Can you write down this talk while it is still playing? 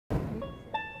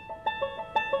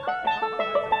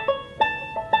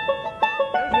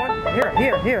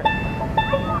Here.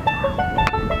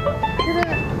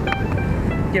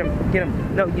 Get him.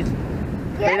 No, you just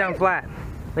lay down flat.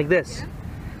 Like this.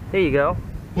 There you go.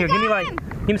 Here, give me light.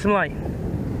 Give me some light.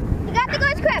 You got the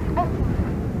ghost crab. Oh.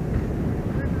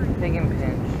 Take him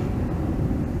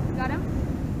pinch. Got him?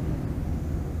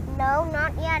 No,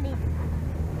 not yet.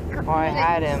 Oh, I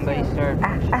had him, but he started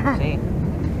pinching.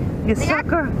 See? You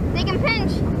sucker. They can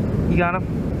pinch. You got him?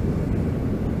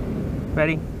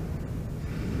 Ready?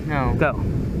 No. Go.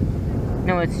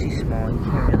 No, it's too small. You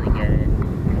can't really get it.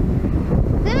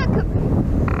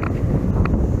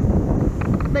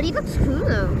 But he looks cool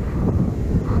though.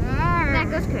 That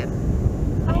ghost crab.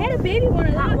 I had a baby one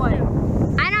of those.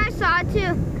 I know, I saw it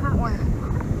too. Caught one.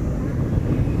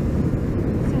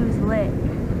 Seems lit.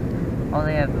 Oh,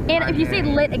 they have. And if you say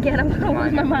lit again, I'm gonna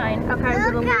lose my mind.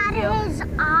 Okay, Look at his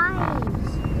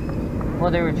eyes. Well,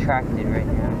 they're retracted right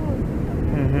now.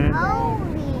 Mm-hmm.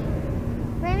 Holy.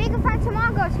 Maybe we can find some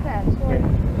more ghost crabs.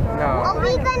 No. Are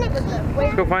we gonna keep him?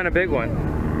 Let's go find a big one.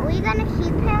 Are we gonna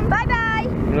keep him? Bye bye.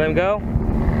 You let him go?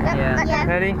 Yeah.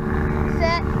 Ready?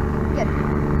 Set. Good.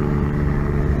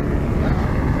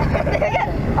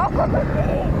 Oh. Bye bye.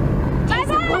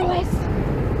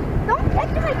 Don't catch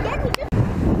him again. We just.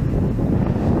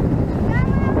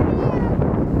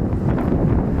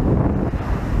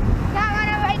 Got one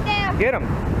right there. Get him.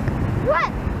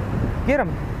 What? Get him.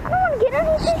 I don't want to get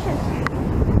any fishes.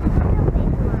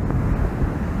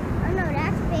 Oh no,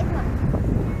 that's a big one.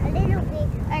 A little big.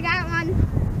 I got one.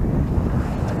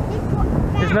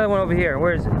 There's another one over here.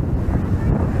 Where is it?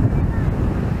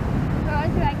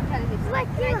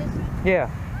 Yeah.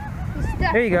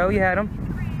 There you go. You had him.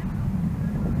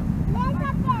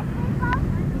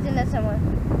 He's in there somewhere.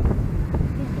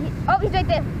 Oh, he's right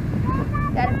there.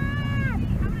 Got him.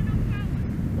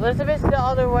 Elizabeth's the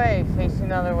other way, facing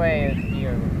the other way. It's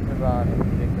here, the bottom.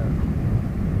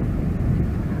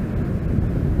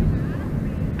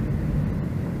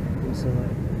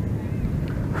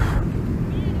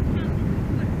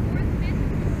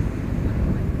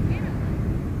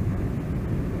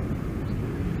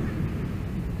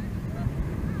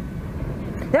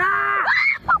 Ah!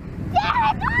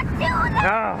 Dad, don't do that!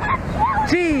 Oh,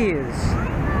 jeez!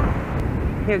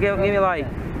 Here, give me a light.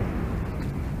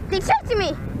 He's chasing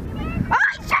me! Oh,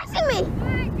 he's chasing me!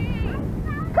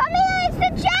 Come here, it's the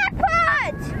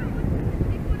jackpot!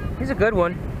 He's a good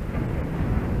one.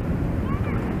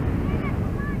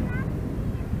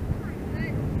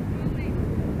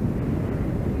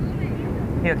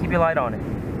 Here, keep your light on it.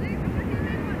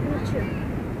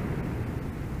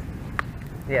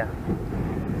 Yeah.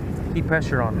 Keep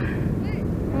pressure on it.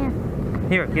 Yeah.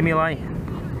 Here, give me a light.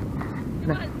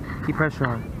 No, keep pressure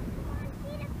on it.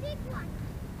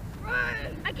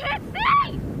 I can't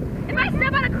see! If I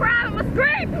step on a crab, I'm gonna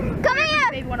scream! Come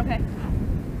here! Baby one, okay.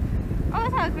 Oh,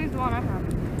 that's not as big as the one I've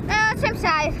had. No, same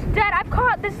size. Dad, I've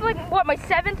caught, this is like, what, my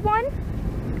 7th one?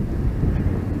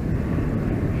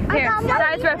 Here,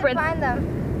 size reference. Find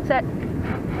them. Set.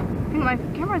 My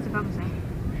camera's about the same.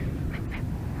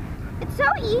 It's so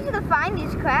easy to find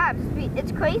these crabs.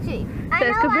 It's crazy.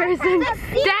 There's comparison.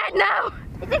 Dad, no!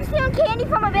 It's like stealing candy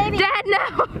from a baby. Dad,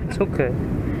 no! It's okay.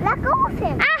 Let go of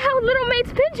him. Ow, little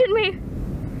mate's pinching me.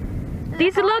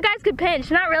 These little guys could pinch.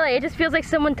 Not really. It just feels like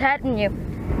someone tatting you.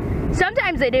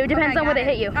 Sometimes they do. Depends on where they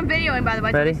hit you. I'm videoing, by the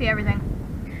way, Ready? so you see everything.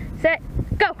 Set.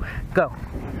 Go. Go.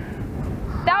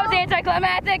 That was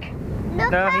anticlimactic.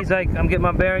 Look No, at he's like, I'm getting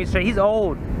my bearings straight. He's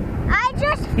old. I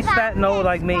just He's fat and old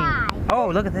like me. guy. Oh,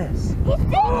 look at this. He's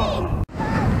singing.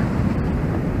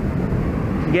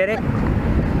 Get it? I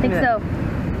think so.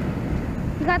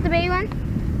 You got the baby one?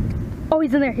 Oh,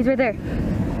 he's in there. He's right there.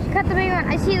 You got the baby one.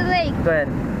 I see the leg. Go ahead.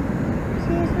 I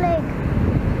see his leg.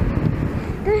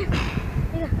 There you go.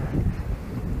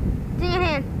 It's in your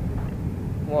hand.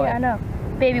 What? Yeah, I know.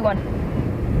 Baby one.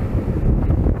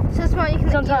 So small you can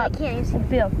It's on you top. can't even see. I can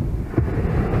feel.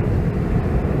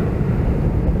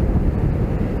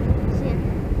 See it.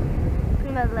 Look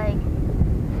at that leg.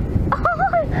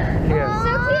 Yeah. So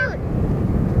cute.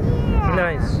 Yeah.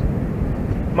 Nice.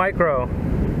 Micro.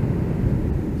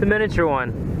 It's a miniature one.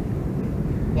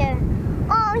 Yeah.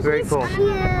 Oh, Very he's cool. cute.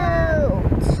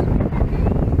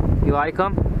 You like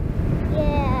them?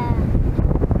 Yeah.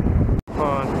 Hold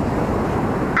on.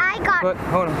 I got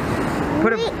Hold on.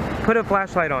 Put a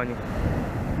flashlight on you.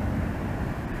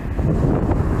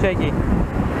 Jakey,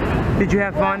 did you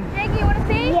have fun? Jake, you want to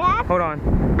see? Yeah. Hold on.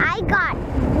 I got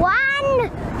one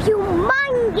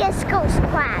humongous ghost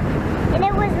crab, and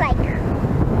it was like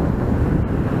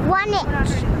 1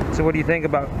 inch. So what do you think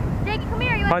about Jake, come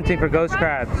here. You wanna hunting see for the ghost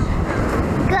front? crabs?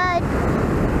 Good.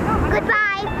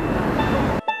 Goodbye.